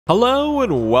Hello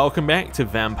and welcome back to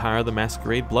Vampire the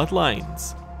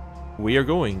Masquerade-Bloodlines. We are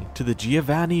going to the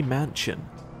Giovanni Mansion.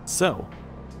 So,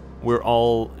 we're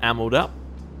all ammoed up,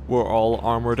 we're all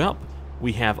armored up,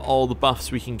 we have all the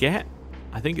buffs we can get.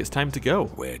 I think it's time to go.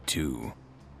 Where to?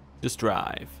 Just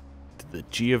drive to the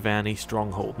Giovanni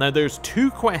Stronghold. Now there's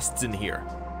two quests in here.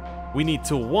 We need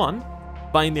to, one,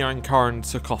 find the Uncarned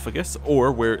sarcophagus,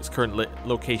 or where its current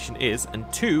location is, and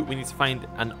two, we need to find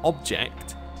an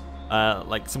object,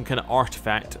 like some kind of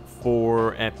artifact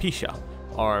for Pisha,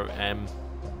 or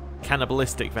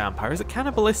cannibalistic vampire. Is it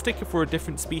cannibalistic if we're a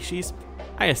different species?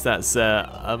 I guess that's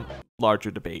a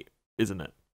larger debate, isn't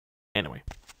it? Anyway.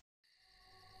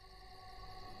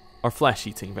 Our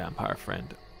flesh-eating vampire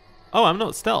friend. Oh, I'm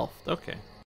not stealthed. Okay.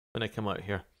 When I come out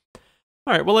here.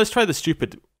 Alright, well let's try the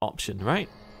stupid option, right?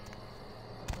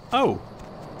 Oh.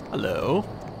 Hello.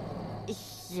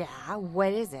 Yeah,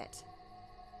 what is it?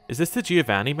 Is this the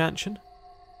Giovanni mansion?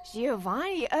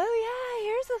 Giovanni? Oh yeah,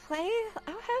 here's the place.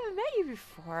 I haven't met you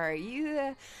before.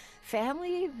 You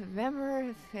family? Member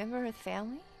of the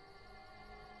family?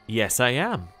 Yes, I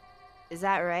am. Is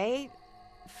that right?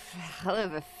 Hell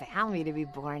of a family to be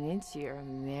born into or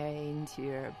married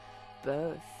into or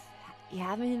both. You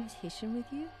have an invitation with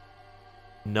you?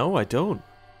 No, I don't.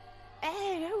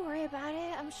 Hey, don't worry about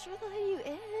it. I'm sure they'll let you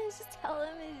in. Just tell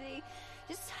them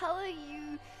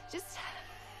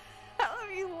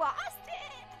you lost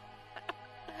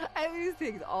it. I lose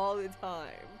things all the time.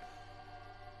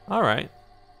 Alright.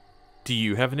 Do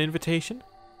you have an invitation?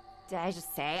 Did I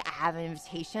just say I have an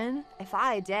invitation? If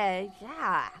I did,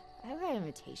 yeah, I have an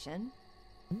invitation.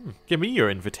 Give me your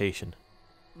invitation.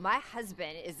 My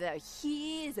husband is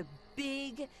a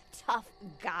big, tough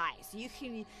guy. So you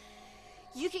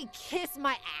can kiss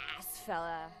my ass,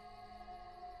 fella.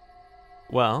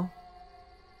 Well,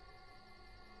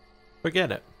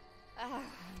 forget it.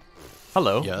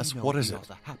 Hello. Yes, what is it?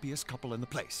 The happiest couple in the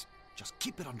place. Just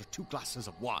keep it under 2 glasses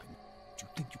of wine. Do you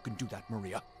think you can do that,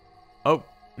 Maria? Oh,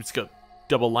 it's got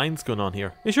double lines going on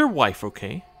here. Is your wife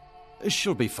okay?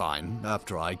 She'll be fine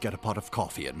after I get a pot of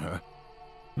coffee in her.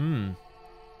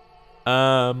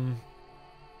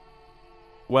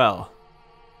 Well,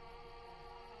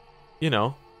 you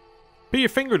know, put your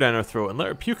finger down her throat and let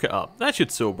her puke it up. That should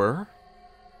sober her.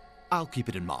 I'll keep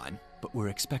it in mind, but we're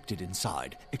expected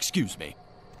inside. Excuse me.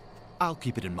 I'll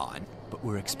keep it in mind, but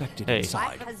we're expected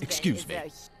inside. Excuse me.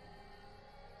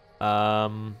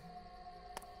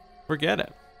 Forget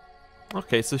it.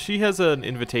 Okay, so she has an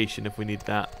invitation if we need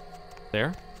that.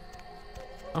 There.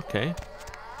 Okay.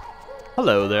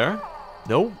 Hello there.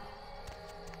 No.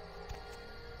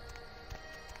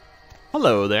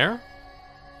 Hello there.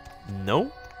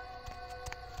 No.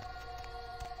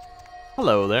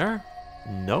 Hello there.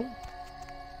 No.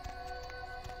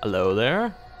 Hello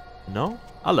there. No.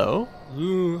 Hello.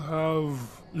 You have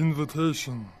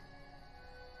invitation.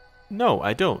 No,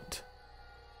 I don't.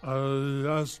 I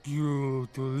ask you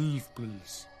to leave,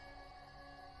 please.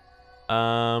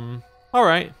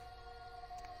 Alright.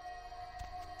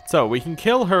 So, we can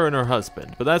kill her and her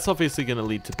husband, but that's obviously going to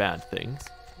lead to bad things.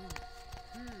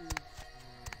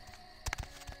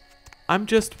 I'm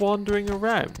just wandering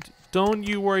around. Don't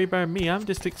you worry about me, I'm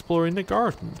just exploring the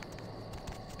garden.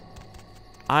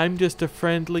 I'm just a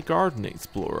friendly garden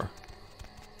explorer.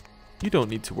 You don't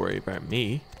need to worry about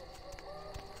me.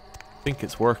 I think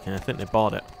it's working, I think they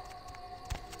bought it.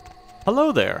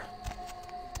 Hello there.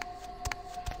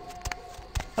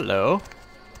 Hello.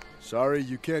 Sorry,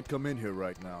 you can't come in here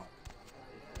right now.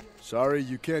 Sorry,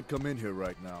 you can't come in here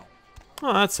right now.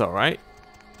 Oh, that's alright.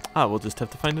 Ah, we'll just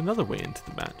have to find another way into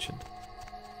the mansion.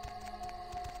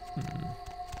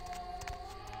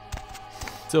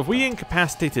 So if we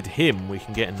incapacitated him, we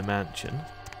can get in the mansion.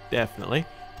 Definitely.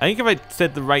 I think if I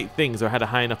said the right things or had a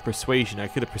high enough persuasion, I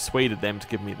could have persuaded them to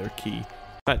give me their key. In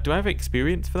fact, do I have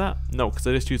experience for that? No, because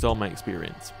I just used all my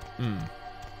experience.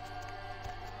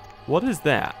 What is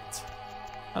that?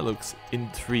 That looks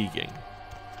intriguing.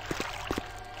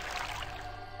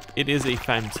 It is a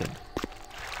fountain.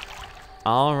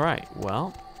 Alright,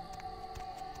 well.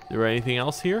 Is there anything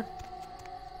else here?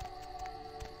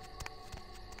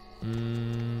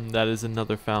 That is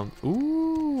another fountain.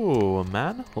 Ooh, a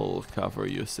manhole cover,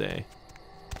 you say?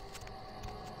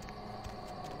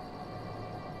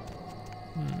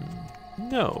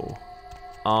 No.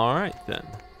 Alright then.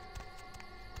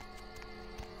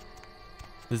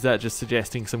 Is that just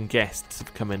suggesting some guests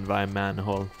have come in via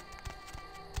manhole?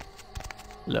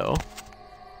 Hello.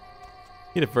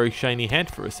 He had a very shiny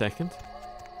head for a second.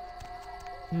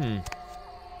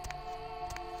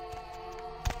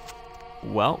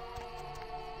 Well.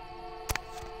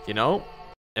 You know,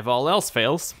 if all else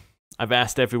fails, I've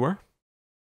asked everywhere.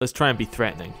 Let's try and be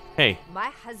threatening. Hey. My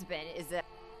husband is a...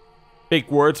 Big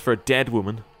words for a dead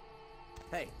woman.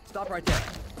 Hey, stop right there.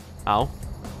 Ow.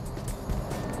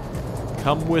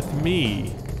 Come with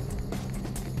me.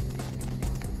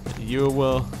 You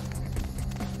will...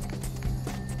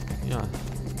 Yeah.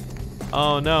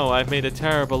 Oh no, I've made a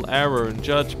terrible error in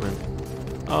judgment.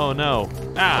 Oh no.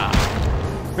 Ah!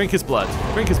 Drink his blood.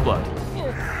 Drink his blood.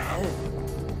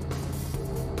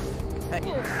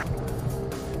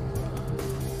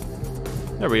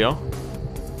 There we go.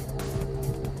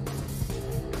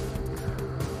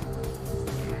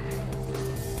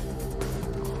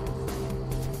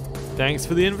 Thanks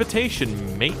for the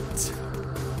invitation, mate.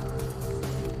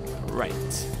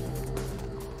 Right.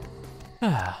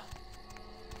 Ah.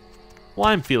 Well,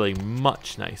 I'm feeling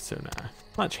much nicer now.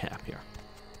 Much happier.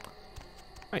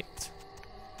 Right.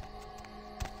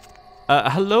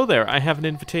 Hello there. I have an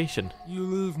invitation. You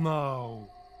leave now,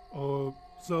 or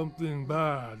something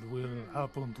bad will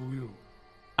happen to you.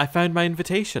 I found my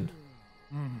invitation.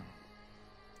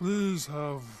 Please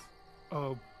have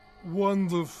a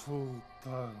wonderful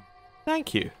time.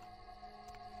 Thank you.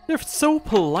 They're so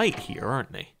polite here,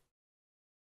 aren't they?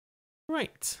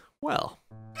 Right. Well,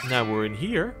 now we're in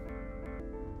here.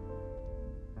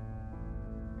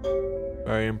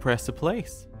 Very impressive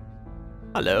place.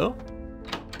 Hello.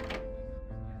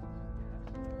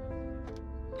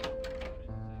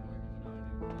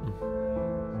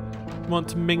 Want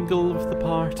to mingle with the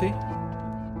party?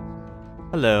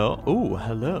 Hello. Oh,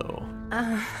 hello.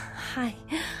 Hi.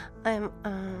 I'm,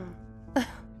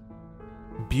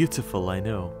 Beautiful, I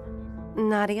know.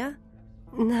 Nadia?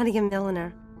 Nadia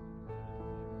Milliner.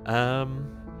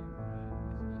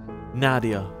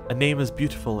 Nadia, a name as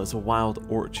beautiful as a wild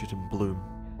orchard in bloom.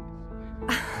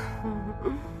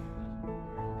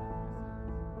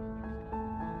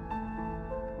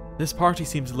 This party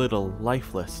seems a little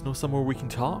lifeless. Know somewhere we can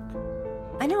talk?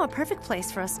 I know a perfect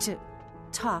place for us to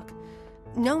talk.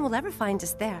 No one will ever find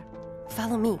us there.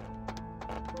 Follow me.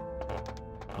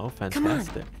 Oh,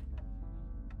 fantastic.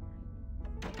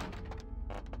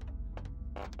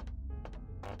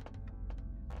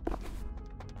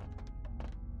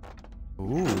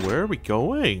 Ooh, where are we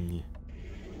going?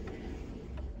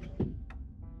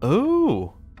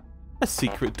 Oh, a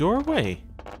secret doorway.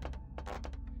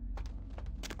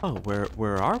 Oh,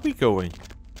 where are we going?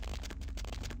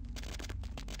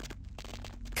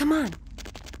 Come on.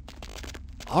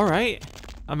 All right.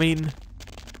 I mean,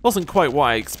 wasn't quite what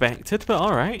I expected, but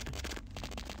all right.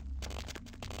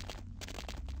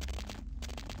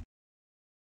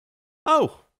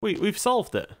 Oh, we've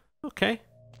solved it. Okay.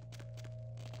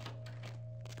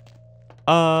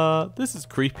 This is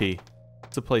creepy.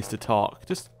 It's a place to talk.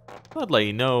 Just thought I'd let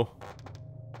you know.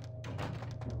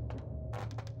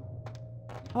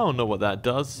 I don't know what that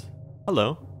does.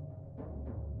 Hello.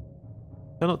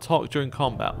 Cannot talk during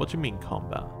combat. What do you mean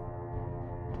combat?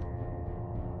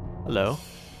 Hello.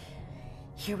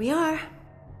 Here we are.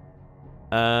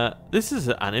 This is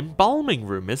an embalming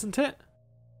room, isn't it?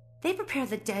 They prepare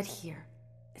the dead here.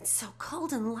 It's so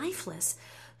cold and lifeless.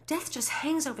 Death just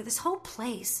hangs over this whole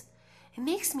place. It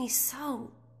makes me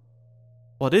so...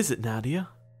 What is it, Nadia?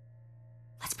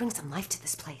 Let's bring some life to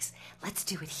this place. Let's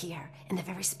do it here, in the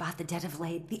very spot the dead have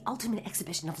laid. The ultimate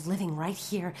exhibition of living right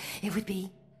here. It would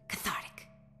be cathartic.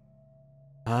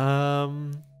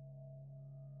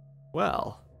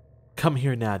 Well, come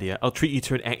here, Nadia. I'll treat you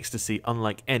to an ecstasy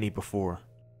unlike any before.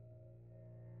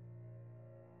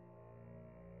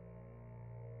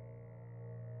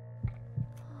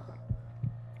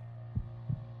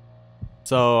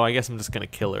 So, I guess I'm just gonna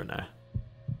kill her now.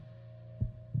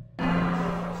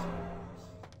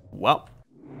 Well.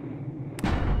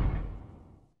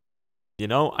 You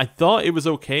know, I thought it was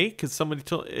okay, because somebody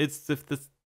told... It's if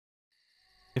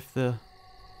the...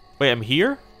 Wait, I'm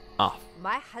here? Ah.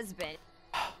 My husband...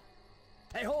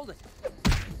 Hey, hold it.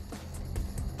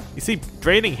 You see,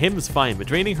 draining him's fine, but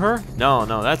draining her? No,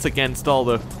 that's against all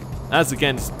the... That's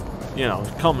against, you know,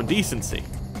 common decency.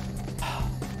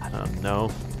 I don't know.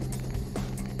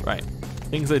 Right.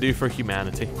 Things I do for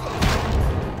humanity.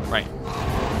 Right.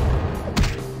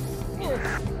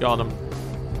 Got him.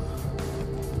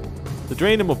 To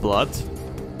drain him of blood.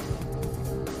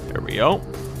 There we go.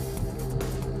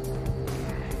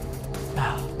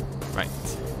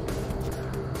 Right.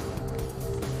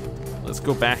 Let's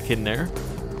go back in there.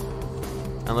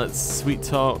 And let's sweet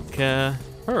talk her.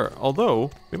 Although,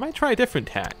 we might try a different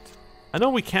tact. I know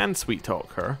we can sweet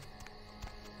talk her.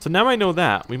 So now I know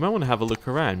that, we might want to have a look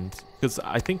around. Because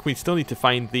I think we still need to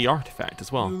find the artifact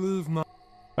as well.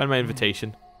 Find my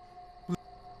invitation.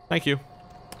 Thank you.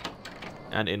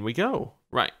 And in we go.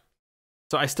 Right.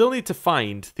 So I still need to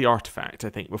find the artifact, I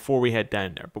think, before we head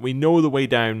down there. But we know the way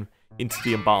down into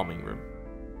the embalming room.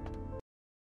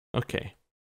 Okay.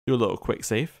 Do a little quick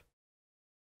save.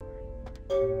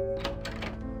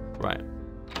 Right.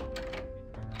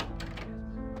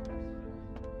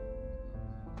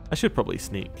 I should probably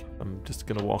sneak. I'm just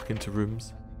going to walk into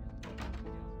rooms.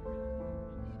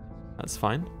 That's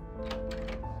fine.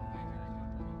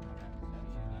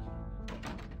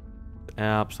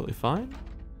 Absolutely fine.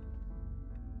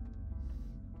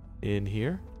 In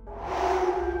here.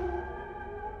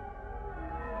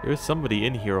 There's somebody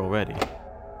in here already.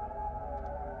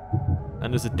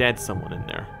 And there's a dead someone in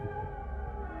there.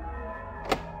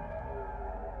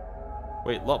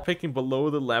 Wait, lockpicking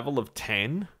below the level of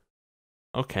 10?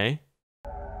 Okay.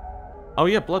 Oh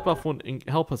yeah, blood buff won't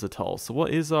help us at all. So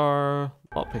what is our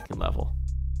lockpicking level?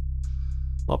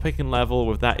 Lockpicking level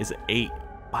with that is 8.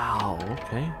 Wow,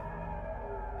 okay.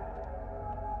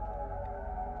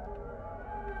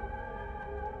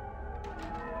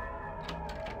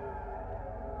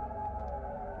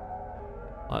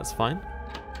 That's fine.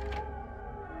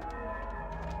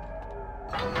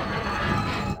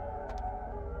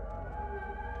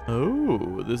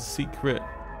 Oh, there's secret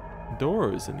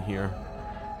doors in here.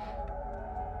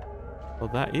 Well,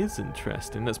 that is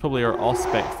interesting. That's probably our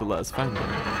auspex that let us find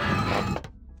them.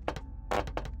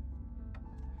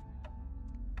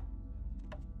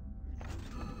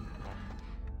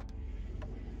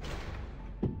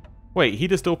 Wait, he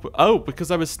just opened... Oh,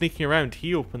 because I was sneaking around,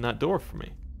 he opened that door for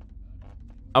me.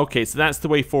 Okay, so that's the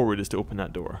way forward, is to open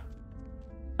that door.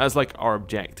 That's like our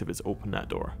objective, is open that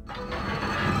door.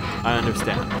 I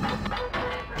understand.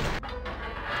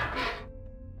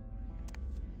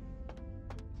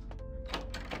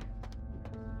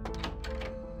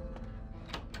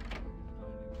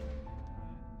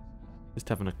 Just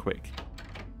having a quick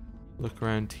look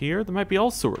around here. There might be all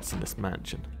sorts in this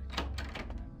mansion. I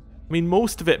mean,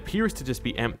 most of it appears to just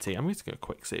be empty. I'm just going to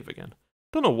quick save again.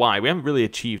 Don't know why. We haven't really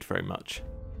achieved very much.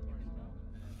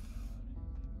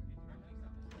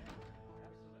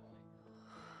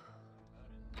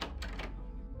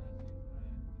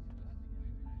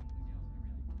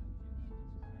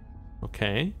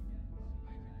 Okay.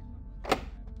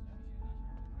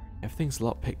 Everything's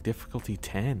lockpick difficulty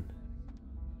 10.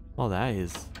 Well,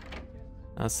 that's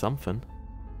something.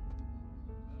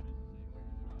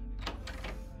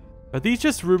 Are these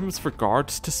just rooms for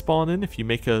guards to spawn in if you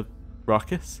make a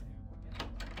ruckus?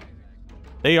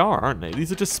 They are, aren't they?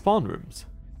 These are just spawn rooms.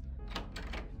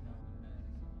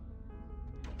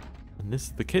 And this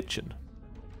is the kitchen.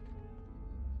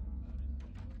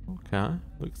 Okay,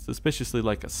 looks suspiciously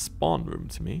like a spawn room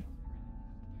to me.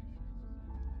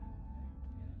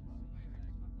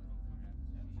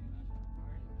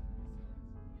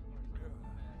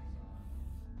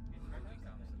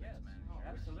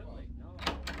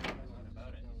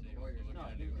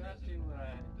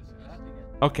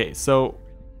 Okay, so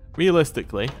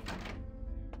realistically,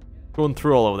 going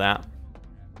through all of that,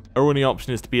 our only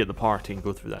option is to be at the party and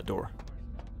go through that door.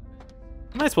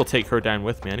 I might as well take her down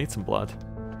with me. I need some blood.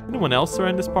 Anyone else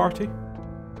around this party?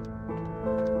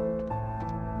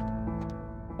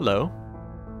 Hello.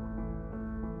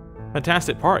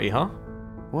 Fantastic party, huh?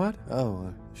 What?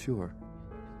 Oh, sure.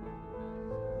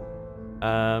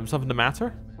 Something the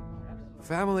matter?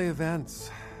 Family events.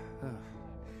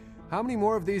 How many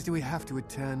more of these do we have to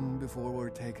attend before we're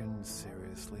taken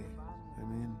seriously? I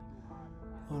mean,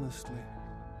 honestly.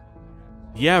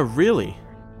 Yeah, really?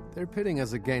 They're pitting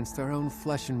us against our own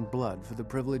flesh and blood for the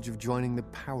privilege of joining the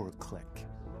power clique.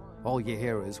 All you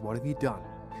hear is, what have you done?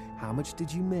 How much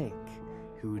did you make?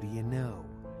 Who do you know?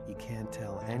 You can't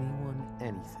tell anyone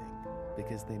anything,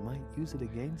 because they might use it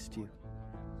against you.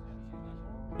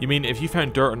 You mean if you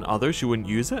found dirt on others, you wouldn't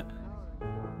use it?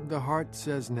 The heart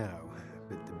says no,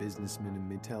 but the businessman in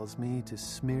me tells me to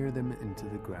smear them into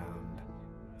the ground.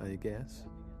 I guess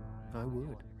I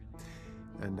would.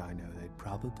 And I know they'd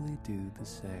probably do the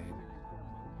same.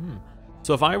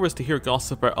 So if I was to hear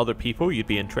gossip about other people, you'd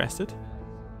be interested?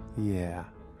 Yeah,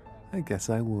 I guess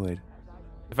I would.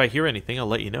 If I hear anything, I'll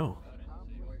let you know.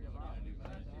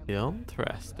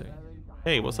 Interesting.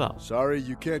 Hey, what's up? Sorry,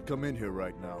 you can't come in here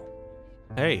right now.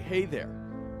 Hey. Hey there,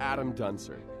 Adam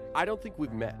Dunser. I don't think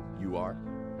we've met. You are?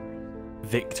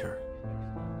 Victor.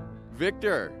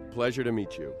 Victor, pleasure to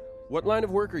meet you. What line of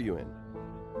work are you in?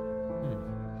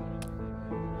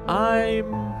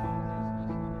 I'm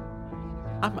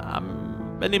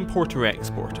an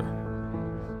importer-exporter.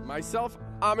 Myself,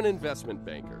 I'm an investment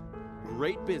banker.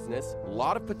 Great business,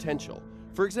 lot of potential.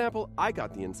 For example, I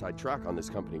got the inside track on this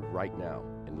company right now.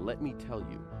 And let me tell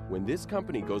you, when this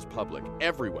company goes public,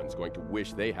 everyone's going to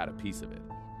wish they had a piece of it.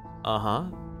 Uh-huh.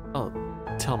 Oh,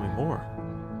 tell me more.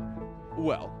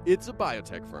 Well, it's a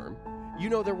biotech firm. You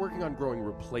know, they're working on growing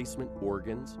replacement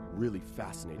organs. Really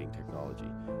fascinating technology.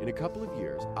 In a couple of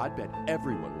years, I'd bet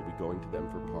everyone will be going to them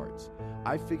for parts.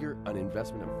 I figure an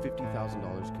investment of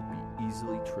 $50,000 could be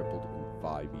easily tripled in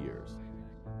 5 years.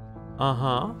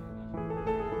 Uh-huh.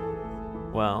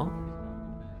 Well,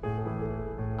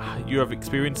 you have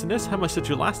experience in this? How much did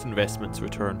your last investments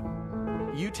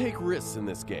return? You take risks in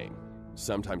this game.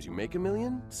 Sometimes you make $1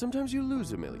 million, sometimes you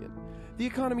lose $1 million. The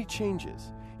economy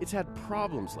changes. It's had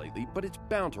problems lately, but it's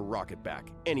bound to rocket back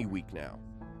any week now.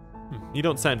 You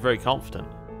don't sound very confident.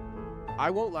 I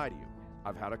won't lie to you.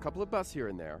 I've had a couple of busts here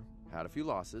and there, had a few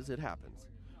losses, it happens.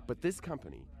 But this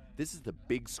company, this is the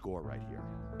big score right here.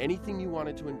 Anything you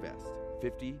wanted to invest,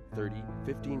 50, 30,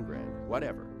 15 grand,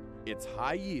 whatever. It's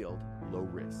high yield, low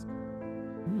risk.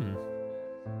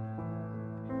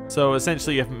 So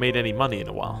essentially you haven't made any money in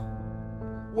a while.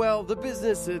 Well, the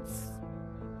business, it's...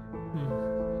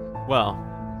 Well,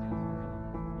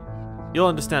 you'll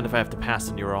understand if I have to pass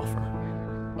on your offer.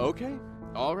 Okay,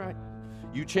 all right.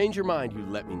 You change your mind, you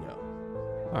let me know.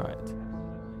 All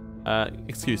right.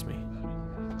 Excuse me.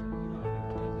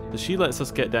 She lets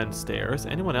us get downstairs.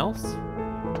 Anyone else?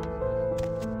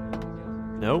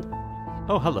 Nope.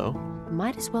 Oh, hello.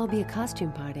 Might as well be a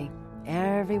costume party.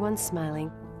 Everyone's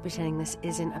smiling, pretending this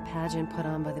isn't a pageant put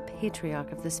on by the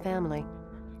patriarch of this family.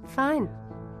 Fine.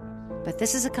 But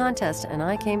this is a contest, and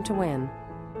I came to win.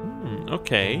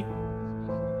 Okay.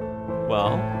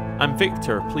 Well, I'm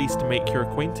Victor, pleased to make your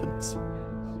acquaintance.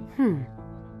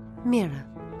 Mira.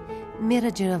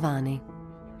 Mira Giovanni.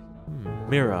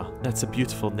 Mira, that's a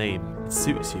beautiful name. It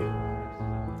suits you.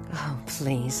 Oh,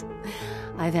 please.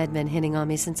 I've had men hitting on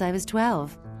me since I was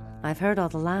 12. I've heard all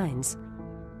the lines.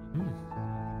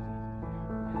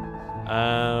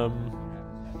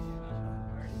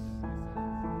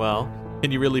 Well,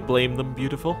 can you really blame them,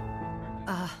 beautiful?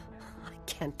 I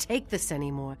can't take this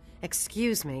anymore.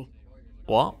 Excuse me.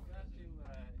 What?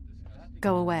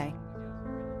 Go away.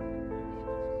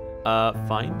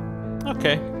 Fine.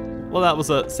 Okay. Well, that was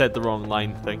a said the wrong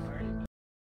line thing.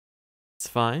 It's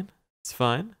fine. It's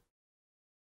fine.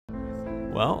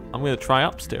 Well, I'm gonna try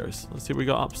upstairs. Let's see what we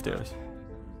got upstairs.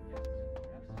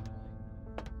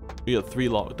 We got 3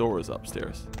 locked doors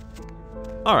upstairs.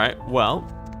 Alright, well.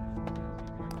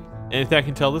 Anything I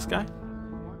can tell this guy?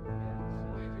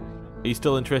 Are you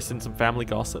still interested in some family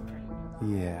gossip?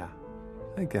 Yeah,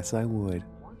 I guess I would.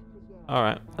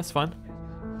 Alright, that's fine.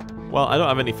 Well, I don't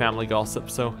have any family gossip,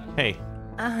 so hey.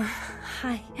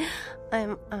 Hi.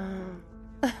 I'm,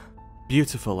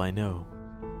 Beautiful, I know.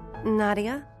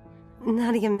 Nadia?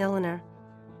 Nadia Milliner.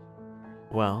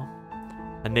 Well,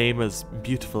 a name as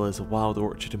beautiful as a wild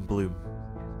orchard in bloom.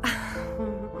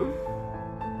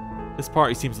 This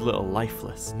party seems a little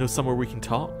lifeless. Know somewhere we can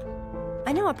talk?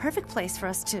 I know a perfect place for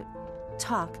us to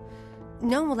talk.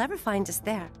 No one will ever find us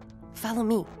there. Follow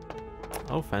me.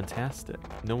 Oh, fantastic.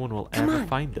 No one will Come ever on.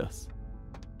 find us.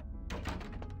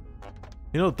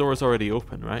 You know the door's already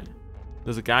open, right?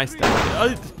 There's a guy standing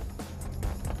there.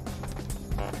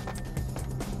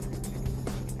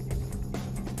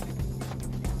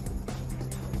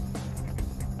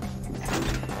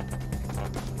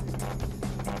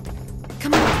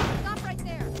 Come on. Stop right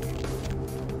there.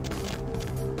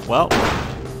 Well,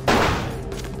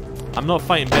 I'm not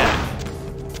fighting back.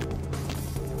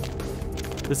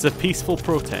 This is a peaceful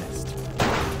protest.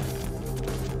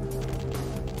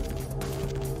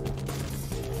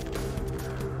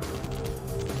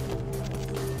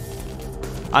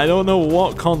 I don't know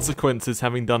what consequences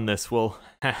having done this will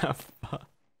have, but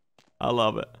I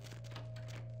love it.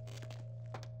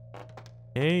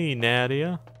 Hey,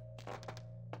 Nadia.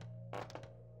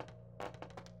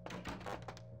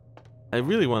 I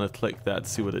really want to click that to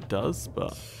see what it does,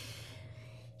 but...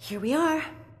 Here we are.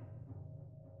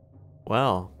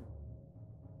 Well...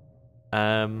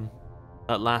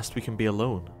 At last we can be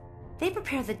alone. They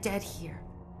prepare the dead here.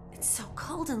 It's so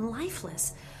cold and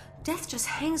lifeless. Death just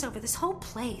hangs over this whole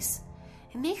place.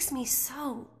 It makes me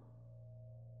so...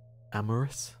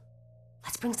 Amorous?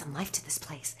 Let's bring some life to this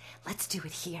place. Let's do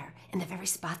it here, in the very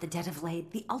spot the dead have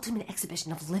laid. The ultimate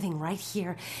exhibition of living right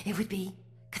here. It would be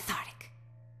cathartic.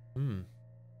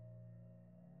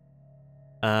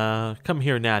 Come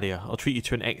here, Nadia. I'll treat you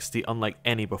to an ecstasy unlike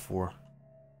any before.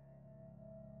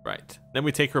 Right. Then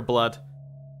we take her blood.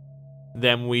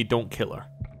 Then we don't kill her.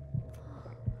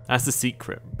 That's the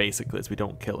secret, basically, is we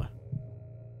don't kill her.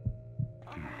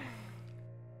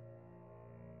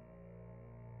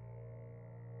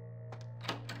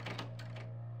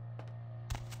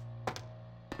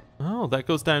 Oh, that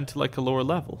goes down to like a lower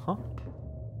level, huh?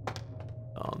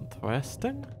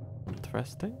 Interesting.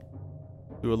 Interesting.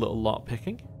 Do a little lot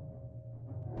picking.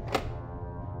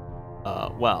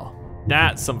 Well,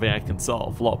 that's something I can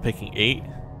solve. Lot picking 8.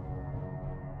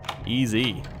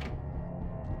 Easy.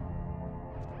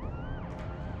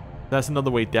 That's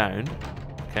another way down.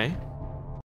 Okay.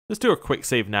 Let's do a quick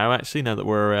save now, actually, now that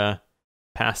we're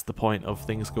past the point of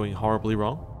things going horribly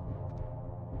wrong.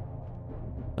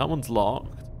 That one's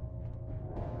locked.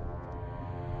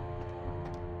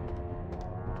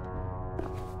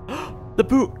 The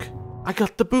book! I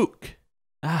got the book!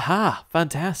 Aha!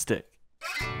 Fantastic.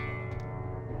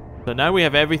 So now we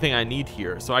have everything I need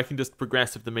here, so I can just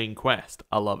progress with the main quest.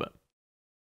 I love it.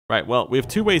 Right, well, we have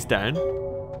 2 ways down.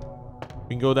 We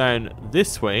can go down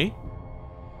this way,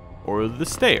 or the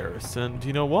stairs. And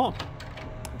you know what?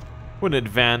 We're an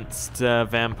advanced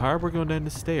vampire. We're going down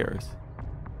the stairs.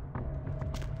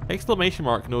 Exclamation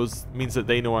mark means that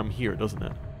they know I'm here, doesn't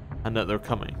it? And that they're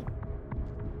coming.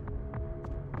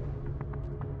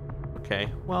 Okay,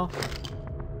 well,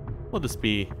 we'll just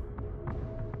be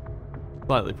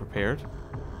slightly prepared.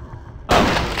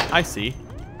 Oh, I see.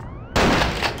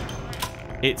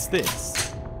 It's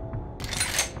this.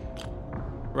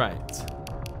 Right.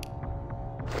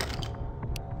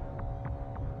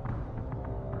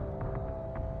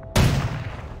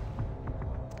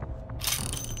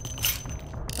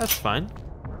 That's fine.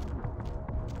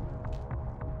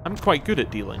 I'm quite good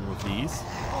at dealing with these.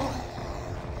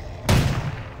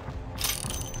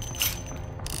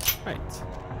 Right.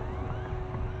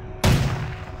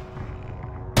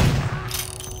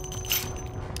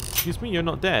 Excuse me, you're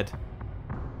not dead.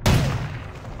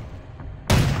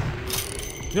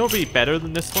 You know what would be better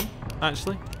than this one,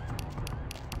 actually?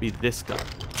 Be this guy.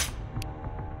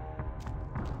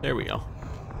 There we go.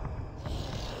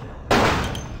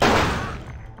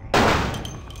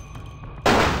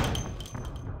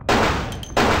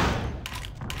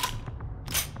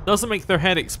 Doesn't make their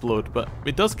head explode, but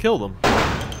it does kill them.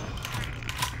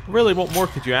 Really, what more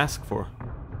could you ask for?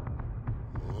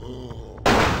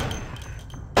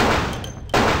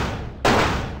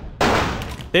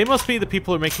 They must be the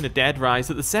people who are making the dead rise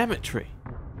at the cemetery.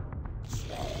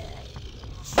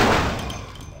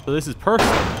 So this is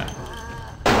personal now.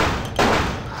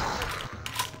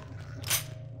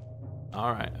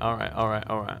 Alright, alright, alright,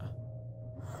 alright.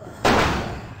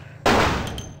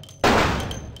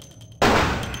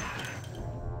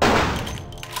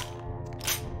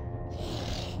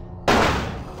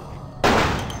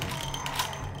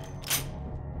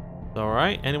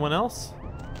 Alright, anyone else?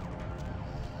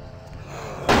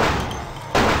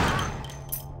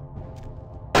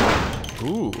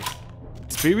 Ooh.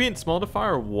 Experience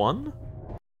modifier 1?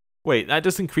 Wait, that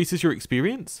just increases your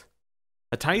experience?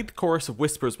 A tide chorus of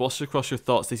whispers washes across your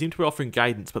thoughts. They seem to be offering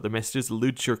guidance, but their messages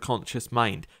elude your conscious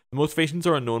mind. The motivations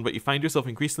are unknown, but you find yourself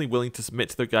increasingly willing to submit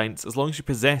to their guidance. As long as you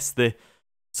possess the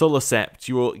Solocept,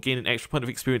 you will gain an extra point of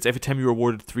experience every time you're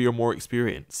awarded 3 or more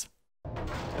experience.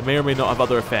 It may or may not have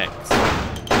other effects.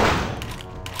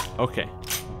 Okay.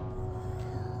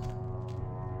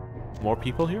 More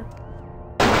people here?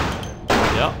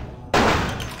 Yep.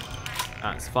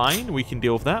 That's fine. We can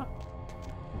deal with that.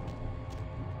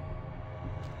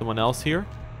 Someone else here?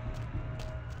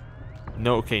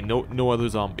 No, okay, no other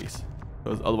zombies.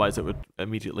 Otherwise it would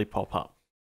immediately pop up.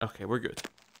 Okay, we're good.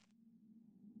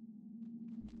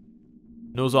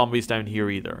 No zombies down here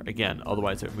either. Again,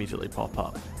 otherwise it would immediately pop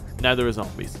up. Now there are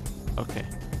zombies. Okay.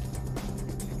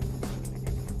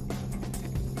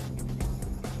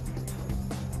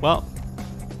 Well.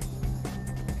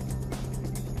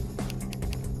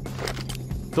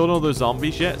 Don't know there's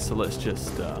zombies yet, so let's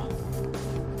just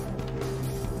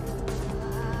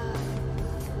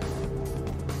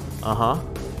uh-huh.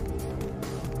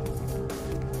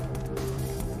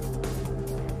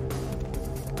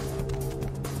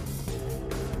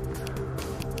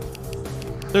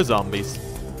 They're zombies.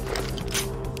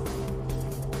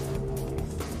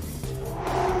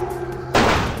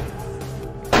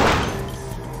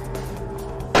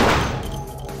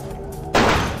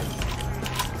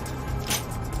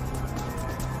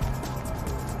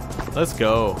 Let's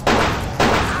go.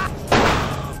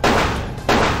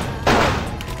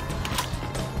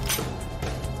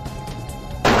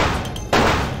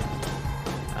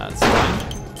 That's fine.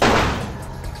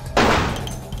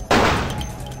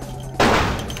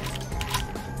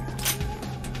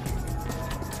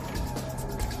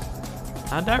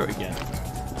 And out again.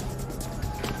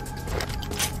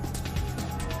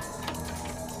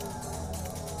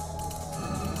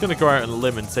 I'm gonna go out on a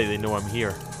limb and say they know I'm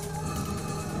here.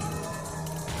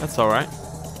 That's alright.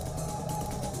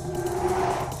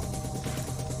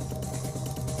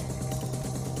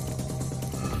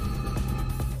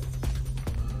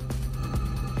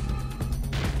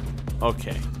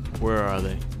 Okay, where are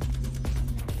they?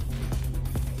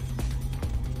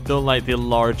 Don't like the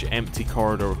large empty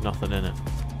corridor with nothing in it.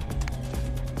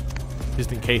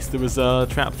 Just in case there was a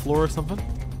trap floor or something.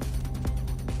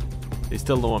 They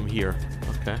still know I'm here.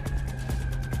 Okay.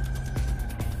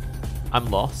 I'm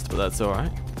lost, but that's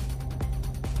alright.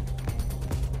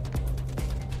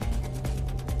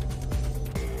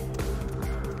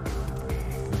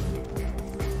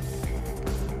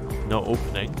 No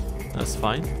opening. That's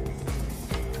fine.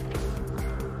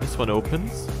 This one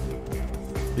opens.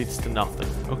 Leads to nothing.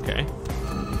 Okay.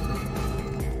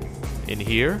 In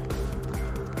here.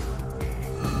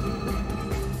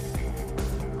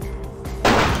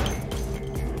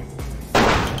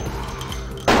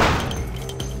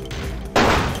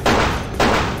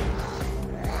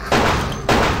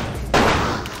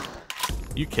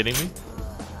 You kidding me?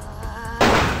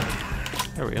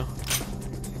 There we go.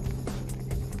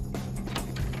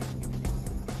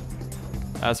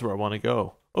 That's where I want to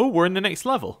go. Oh, we're in the next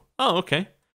level. Oh, okay.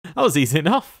 That was easy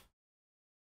enough.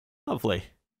 Lovely.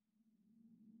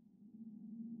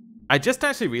 I just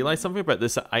actually realized something about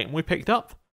this item we picked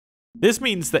up. This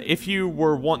means that if you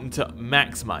were wanting to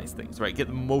maximize things, right, get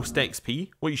the most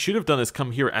XP, what you should have done is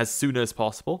come here as soon as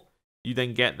possible. You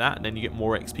then get that, and then you get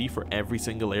more XP for every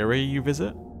single area you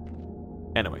visit.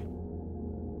 Anyway,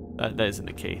 that isn't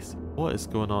the case. What is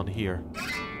going on here?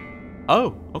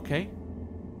 Oh, okay.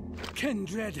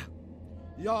 Kindred,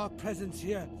 your presence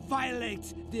here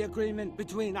violates the agreement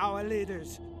between our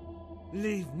leaders.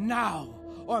 Leave now,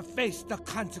 or face the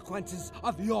consequences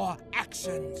of your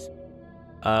actions.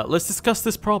 Let's discuss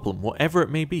this problem, whatever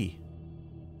it may be.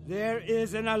 There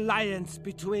is an alliance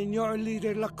between your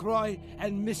leader LaCroix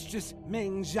and Mistress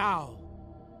Ming Zhao.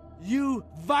 You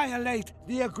violate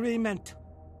the agreement.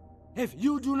 If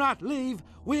you do not leave,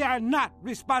 we are not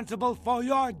responsible for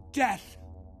your death.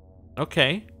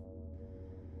 Okay.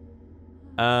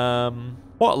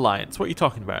 What alliance? What are you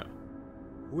talking about?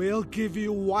 We'll give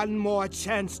you one more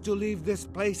chance to leave this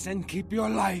place and keep your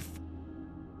life.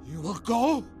 You will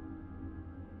go?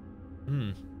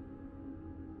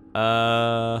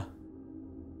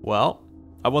 Well,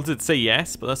 I wanted to say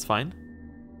yes, but that's fine.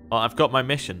 Well, I've got my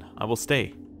mission. I will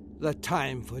stay. The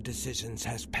time for decisions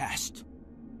has passed.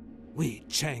 We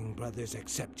Chang brothers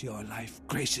accept your life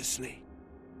graciously.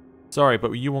 Sorry,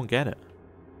 but you won't get it.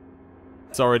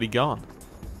 It's already gone.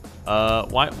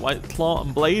 White claw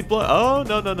and blade blood. Oh,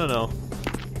 no.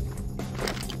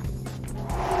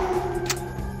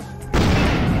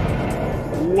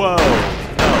 Whoa.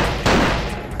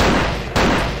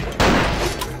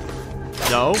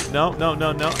 No.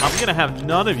 No. I'm gonna have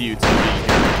none of you two be here.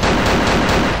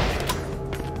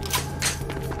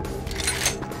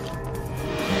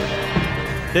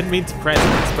 Didn't mean to press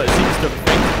this, but it seems to affect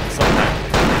them somehow.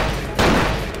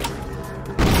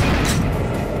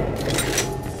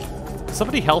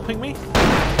 Somebody helping me?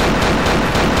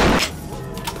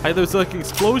 There was like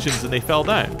explosions and they fell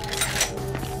down.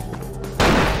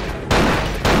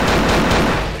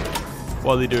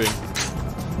 What are they doing?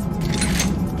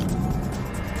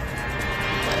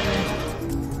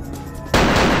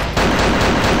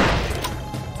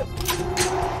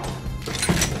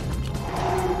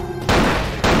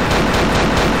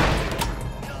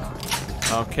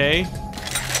 Okay.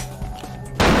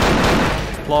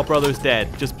 Claw Brother's dead.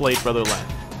 Just Blade Brother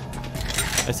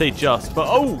left. I say just, but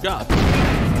oh god.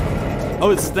 Oh,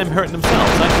 it's them hurting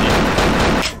themselves, actually.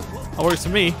 That works for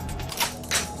me.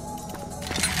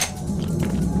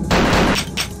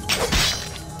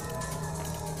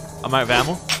 I'm out of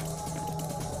ammo.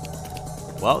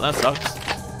 Well, that sucks.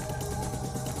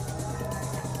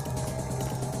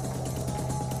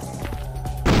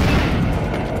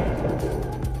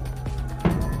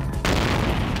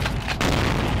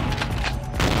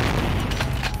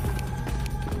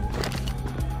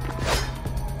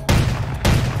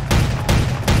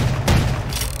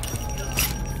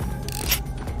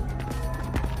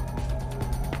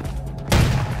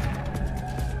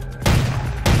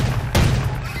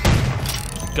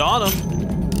 Got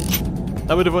him.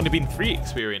 That would have only been 3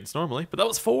 experience normally, but that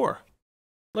was 4.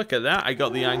 Look at that, I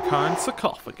got the Ankaran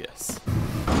sarcophagus.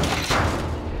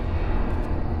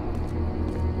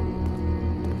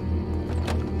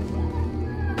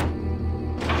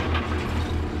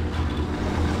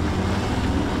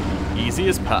 Easy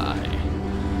as pie.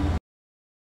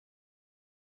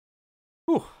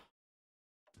 Whew.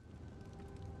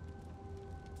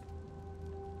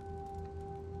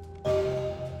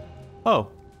 Oh.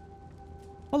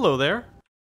 Hello there,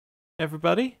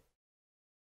 everybody.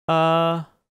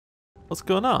 What's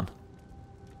going on?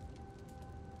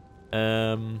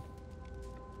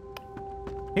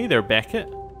 Hey there, Beckett.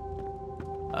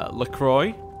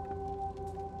 LaCroix.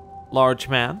 Large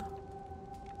man.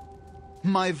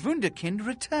 My Wunderkind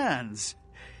returns.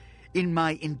 In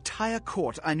my entire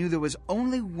court, I knew there was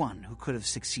only one who could have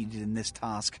succeeded in this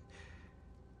task.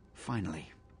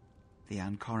 Finally, the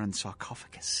Ankaran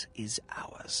sarcophagus is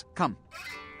ours. Come,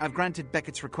 I've granted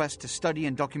Beckett's request to study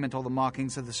and document all the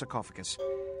markings of the sarcophagus.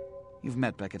 You've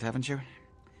met Beckett, haven't you?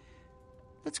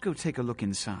 Let's go take a look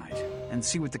inside and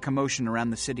see what the commotion around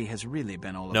the city has really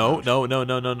been all about.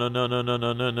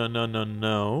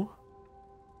 No.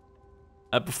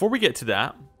 Before we get to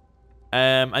that,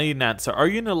 I need an answer. Are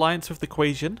you in alliance with the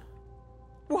Equation?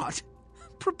 What?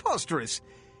 Preposterous.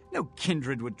 No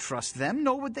kindred would trust them,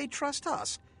 nor would they trust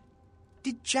us.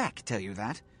 Did Jack tell you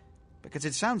that? Because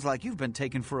it sounds like you've been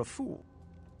taken for a fool.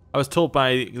 I was told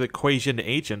by the Equation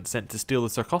agent sent to steal the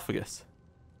sarcophagus.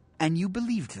 And you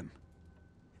believed them?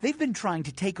 They've been trying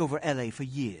to take over LA for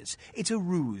years. It's a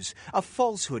ruse, a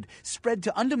falsehood, spread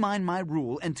to undermine my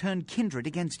rule and turn kindred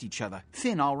against each other,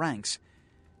 thin our ranks.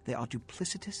 They are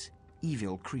duplicitous,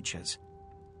 evil creatures.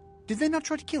 Did they not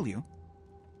try to kill you?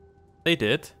 They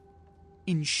did.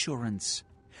 Insurance.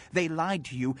 They lied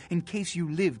to you in case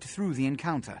you lived through the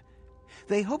encounter.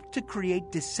 They hoped to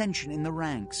create dissension in the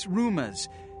ranks, rumors.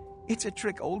 It's a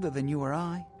trick older than you or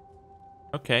I.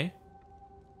 Okay.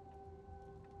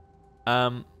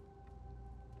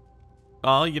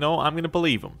 Well, you know, I'm going to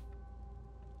believe him.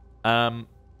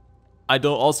 I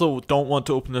don't want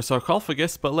to open the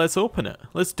sarcophagus, but let's open it.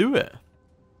 Let's do it.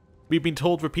 We've been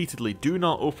told repeatedly, do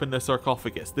not open the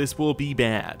sarcophagus. This will be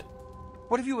bad.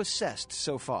 What have you assessed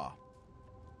so far?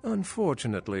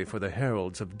 Unfortunately for the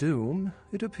Heralds of Doom,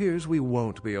 it appears we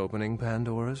won't be opening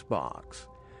Pandora's box.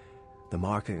 The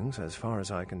markings, as far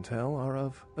as I can tell, are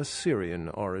of Assyrian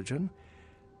origin.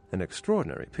 An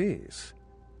extraordinary piece,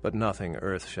 but nothing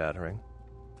earth-shattering.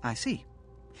 I see.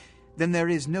 Then there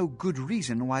is no good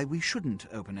reason why we shouldn't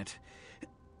open it.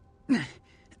 Won't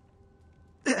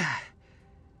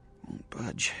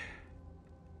budge.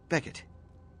 Beckett,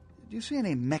 do you see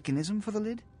any mechanism for the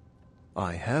lid?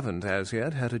 I haven't as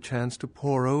yet had a chance to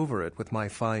pore over it with my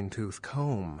fine-tooth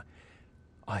comb.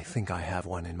 I think I have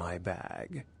one in my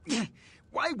bag.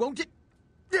 Why won't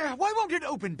it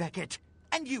open, Beckett?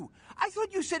 And you, I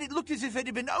thought you said it looked as if it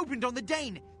had been opened on the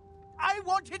Dane. I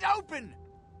want it open!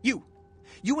 You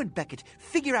and Beckett,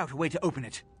 figure out a way to open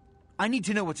it. I need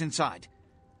to know what's inside.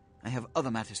 I have other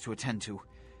matters to attend to.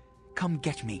 Come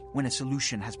get me when a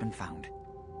solution has been found.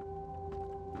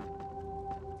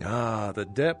 Ah, the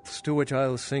depths to which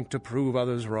I'll sink to prove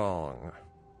others wrong.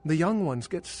 The young ones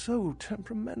get so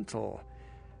temperamental.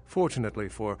 Fortunately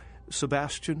for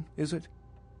Sebastian, is it?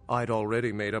 I'd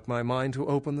already made up my mind to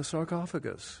open the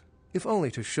sarcophagus, if only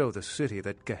to show the city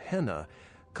that Gehenna,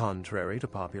 contrary to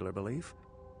popular belief,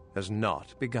 has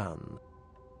not begun.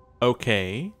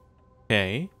 Okay.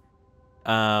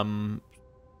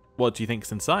 What do you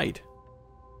think's inside?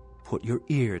 Put your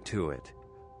ear to it.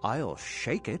 I'll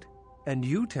shake it, and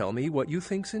you tell me what you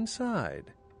think's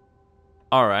inside.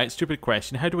 Alright, stupid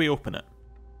question. How do we open it?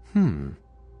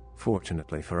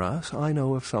 Fortunately for us, I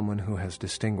know of someone who has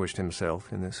distinguished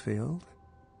himself in this field.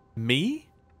 Me?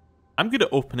 I'm good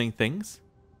at opening things.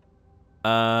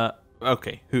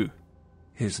 Okay, who?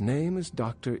 His name is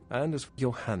Dr. Anders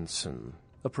Johansen,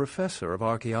 a professor of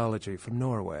archaeology from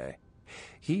Norway.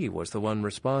 He was the one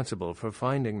responsible for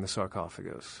finding the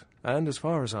sarcophagus, and as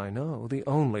far as I know, the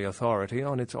only authority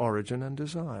on its origin and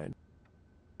design.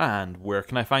 And where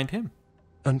can I find him?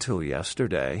 Until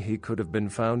yesterday, he could have been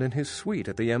found in his suite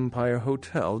at the Empire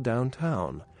Hotel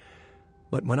downtown.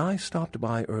 But when I stopped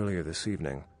by earlier this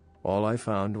evening, all I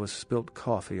found was spilt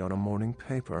coffee on a morning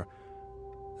paper.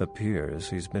 Appears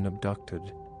he's been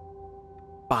abducted.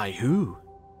 By who?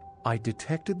 I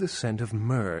detected the scent of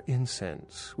myrrh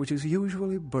incense, which is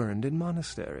usually burned in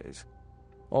monasteries.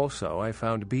 Also, I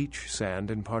found beach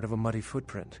sand in part of a muddy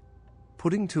footprint.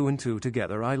 Putting two and two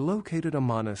together, I located a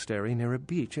monastery near a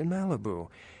beach in Malibu,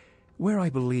 where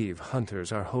I believe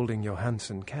hunters are holding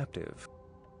Johansen captive.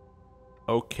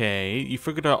 Okay, you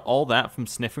figured out all that from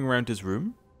sniffing around his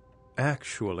room?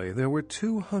 Actually, there were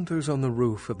 2 hunters on the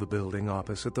roof of the building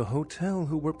opposite the hotel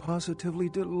who were positively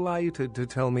delighted to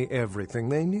tell me everything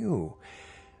they knew,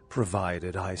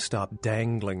 provided I stopped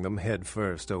dangling them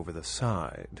headfirst over the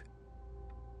side.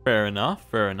 Fair enough.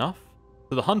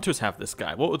 So the hunters have this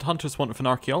guy. What would hunters want of an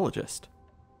archaeologist?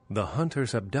 The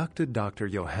hunters abducted Dr.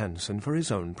 Johansen for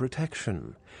his own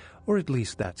protection, or at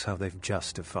least that's how they've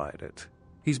justified it.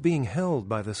 He's being held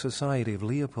by the Society of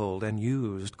Leopold and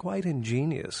used, quite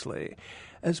ingeniously,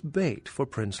 as bait for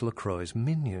Prince LaCroix's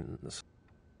minions.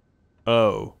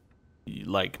 Oh,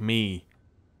 like me.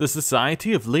 The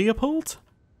Society of Leopold?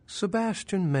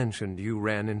 Sebastian mentioned you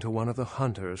ran into one of the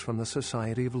hunters from the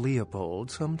Society of Leopold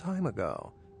some time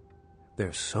ago.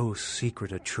 They're so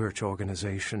secret a church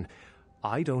organization,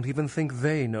 I don't even think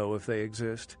they know if they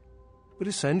exist. But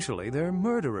essentially, they're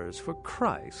murderers for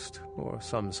Christ, or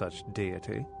some such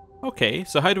deity. Okay,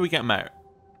 so how do we get them out?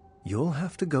 You'll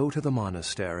have to go to the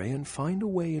monastery and find a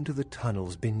way into the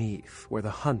tunnels beneath, where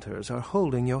the hunters are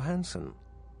holding Johansson.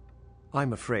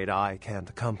 I'm afraid I can't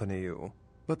accompany you,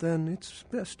 but then it's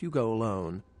best you go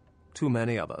alone. Too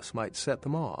many of us might set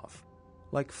them off,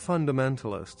 like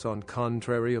fundamentalists on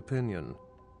contrary opinion.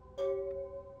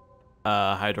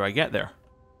 How do I get there?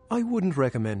 I wouldn't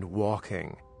recommend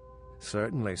walking.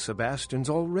 Certainly Sebastian's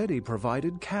already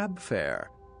provided cab fare.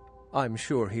 I'm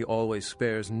sure he always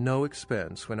spares no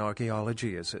expense when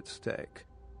archaeology is at stake.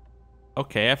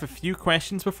 Okay, I have a few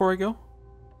questions before I go.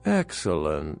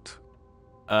 Excellent.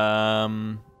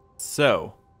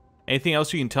 So, anything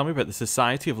else you can tell me about the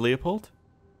Society of Leopold?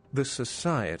 The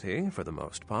Society, for the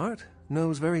most part,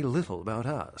 knows very little about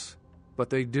us. But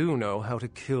they do know how to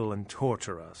kill and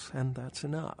torture us, and that's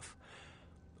enough.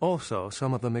 Also,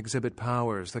 some of them exhibit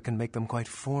powers that can make them quite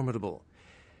formidable.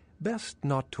 Best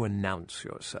not to announce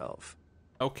yourself.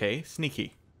 Okay,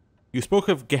 sneaky. You spoke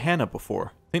of Gehenna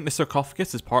before. Think the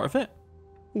sarcophagus is part of it?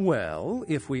 Well,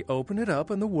 if we open it up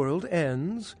and the world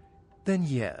ends, then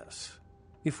yes.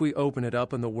 If we open it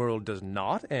up and the world does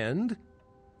not end,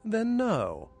 then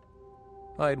no.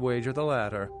 I'd wager the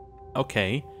latter.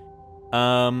 Okay.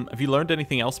 Have you learned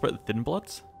anything else about the Thin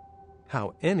Bloods?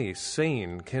 How any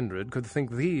sane kindred could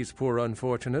think these poor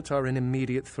unfortunates are an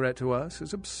immediate threat to us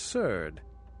is absurd.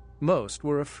 Most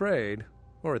were afraid,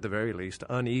 or at the very least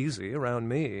uneasy around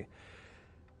me.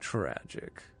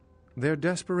 Tragic. Their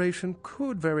desperation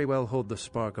could very well hold the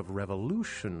spark of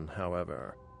revolution,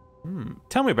 however.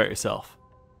 Tell me about yourself.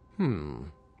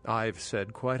 I've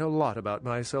said quite a lot about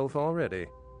myself already.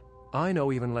 I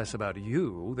know even less about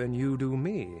you than you do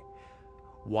me.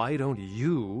 Why don't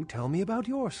you tell me about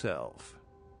yourself?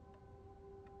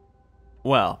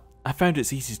 Well, I found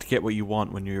it's easy to get what you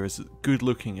want when you're as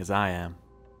good-looking as I am.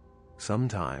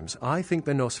 Sometimes I think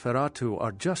the Nosferatu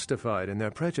are justified in their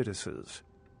prejudices.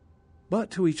 But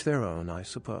to each their own, I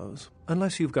suppose.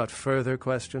 Unless you've got further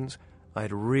questions,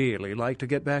 I'd really like to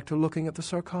get back to looking at the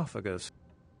sarcophagus.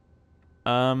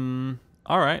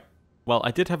 Alright. Well, I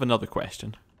did have another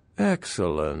question.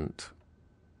 Excellent.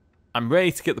 I'm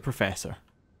ready to get the professor.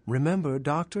 Remember,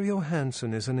 Dr.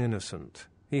 Johansson is an innocent.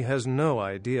 He has no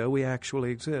idea we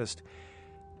actually exist.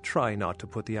 Try not to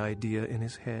put the idea in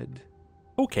his head.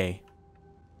 Okay.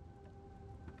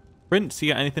 Prince,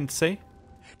 you got anything to say?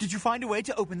 Did you find a way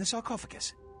to open the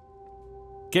sarcophagus?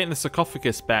 Getting the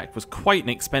sarcophagus back was quite an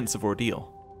expensive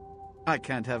ordeal. I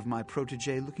can't have my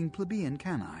protege looking plebeian,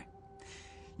 can I?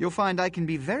 You'll find I can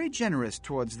be very generous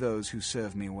towards those who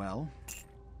serve me well.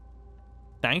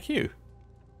 Thank you.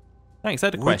 Thanks, I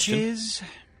had a question. Which is?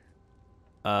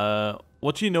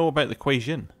 What do you know about the Kuei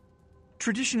Jin?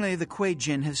 Traditionally, the Kuei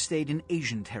Jin have stayed in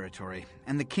Asian territory,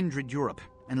 and the kindred Europe,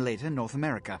 and later North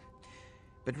America.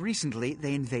 But recently,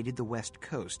 they invaded the West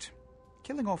Coast,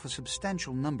 killing off a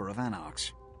substantial number of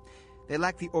anarchs. They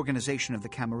lack the organization of the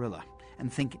Camarilla,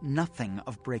 and think nothing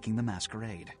of breaking the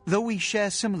Masquerade. Though we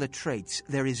share similar traits,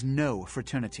 there is no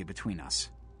fraternity between us.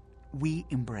 We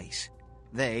embrace.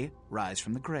 They rise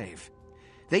from the grave.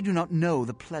 They do not know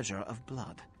the pleasure of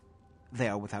blood. They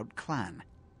are without clan.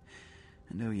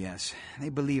 And oh yes, they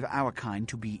believe our kind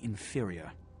to be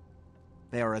inferior.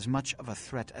 They are as much of a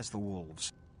threat as the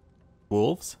wolves.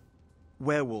 Wolves?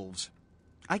 Werewolves.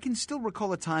 I can still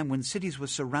recall a time when cities were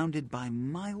surrounded by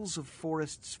miles of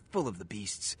forests full of the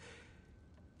beasts.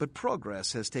 But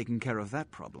progress has taken care of that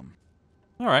problem.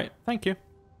 Alright, thank you.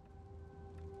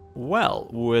 Well,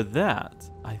 with that,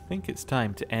 I think it's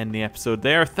time to end the episode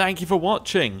there. Thank you for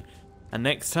watching. And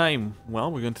next time, well,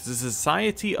 we're going to the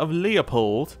Society of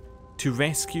Leopold to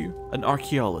rescue an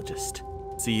archaeologist.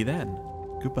 See you then.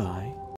 Goodbye.